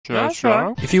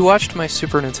SNESdrunk. If you watched my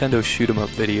Super Nintendo shoot-'em-up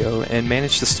video and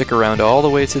managed to stick around all the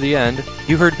way to the end,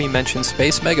 you heard me mention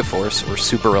Space Megaforce, or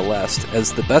Super Aleste,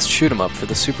 as the best shoot-'em-up for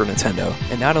the Super Nintendo.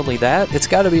 And not only that, it's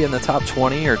gotta be in the top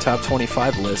 20 or top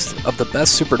 25 list of the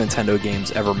best Super Nintendo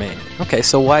games ever made. Okay,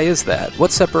 so why is that?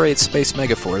 What separates Space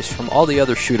Megaforce from all the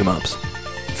other shoot-'em-ups?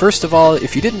 First of all,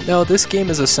 if you didn't know, this game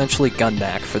is essentially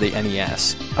Gundak for the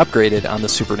NES, upgraded on the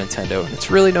Super Nintendo, and it's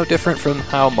really no different from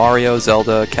how Mario,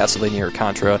 Zelda, Castlevania, or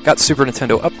Contra got Super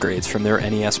Nintendo upgrades from their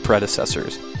NES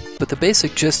predecessors. But the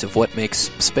basic gist of what makes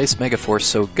Space Megaforce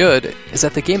so good is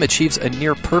that the game achieves a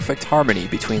near-perfect harmony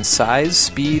between size,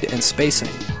 speed, and spacing.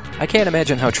 I can't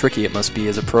imagine how tricky it must be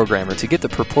as a programmer to get the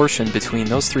proportion between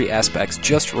those three aspects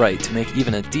just right to make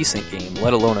even a decent game,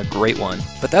 let alone a great one.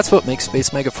 But that's what makes Space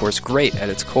Megaforce great at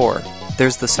its core.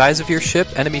 There's the size of your ship,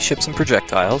 enemy ships, and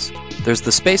projectiles, there's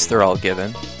the space they're all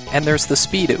given, and there's the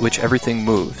speed at which everything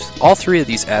moves. All three of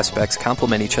these aspects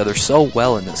complement each other so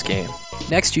well in this game.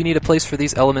 Next, you need a place for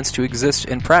these elements to exist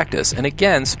in practice, and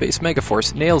again, Space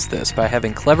Megaforce nails this by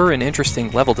having clever and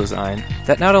interesting level design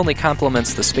that not only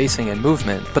complements the spacing and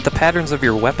movement, but the patterns of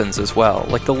your weapons as well,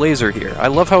 like the laser here. I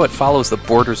love how it follows the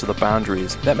borders of the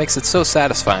boundaries. That makes it so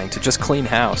satisfying to just clean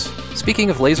house. Speaking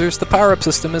of lasers, the power-up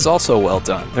system is also well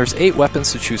done. There's 8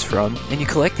 weapons to choose from, and you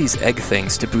collect these egg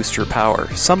things to boost your power.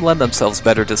 Some lend themselves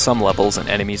better to some levels and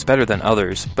enemies better than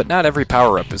others, but not every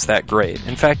power-up is that great.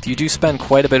 In fact, you do spend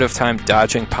quite a bit of time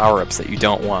dodging power-ups that you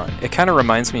don't want. It kinda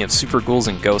reminds me of Super Ghouls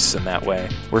and Ghosts in that way,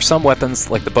 where some weapons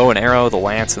like the bow and arrow, the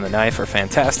lance, and the knife are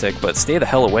fantastic, but stay the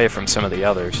hell away from some of the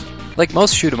others. Like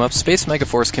most shoot-'em-ups, Space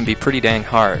Megaforce can be pretty dang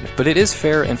hard, but it is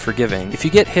fair and forgiving. If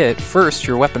you get hit, first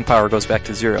your weapon power goes back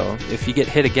to 0. If you get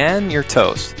hit again, you're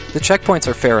toast. The checkpoints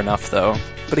are fair enough though.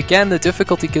 But again, the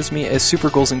difficulty gives me a Super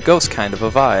Ghouls and Ghosts kind of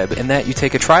a vibe, in that you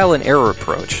take a trial and error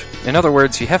approach. In other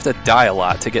words, you have to die a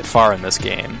lot to get far in this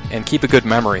game, and keep a good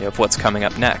memory of what's coming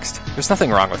up next. There's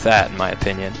nothing wrong with that, in my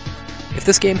opinion. If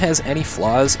this game has any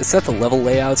flaws, it's that the level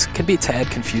layouts can be a tad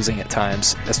confusing at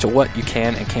times as to what you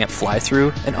can and can't fly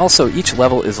through, and also each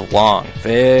level is long,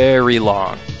 very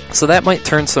long. So that might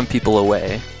turn some people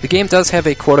away. The game does have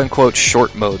a quote-unquote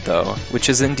short mode though, which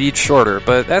is indeed shorter,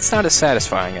 but that's not as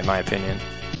satisfying in my opinion.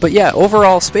 But yeah,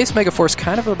 overall, Space Megaforce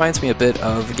kind of reminds me a bit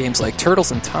of games like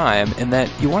Turtles in Time, in that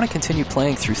you want to continue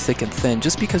playing through thick and thin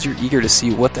just because you're eager to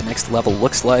see what the next level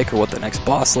looks like, or what the next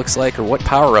boss looks like, or what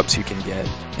power-ups you can get.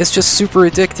 It's just super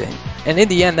addicting. And in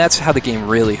the end, that's how the game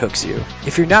really hooks you.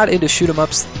 If you're not into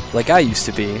shoot-'em-ups like I used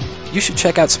to be, you should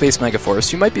check out Space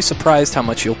Megaforce. You might be surprised how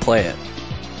much you'll play it.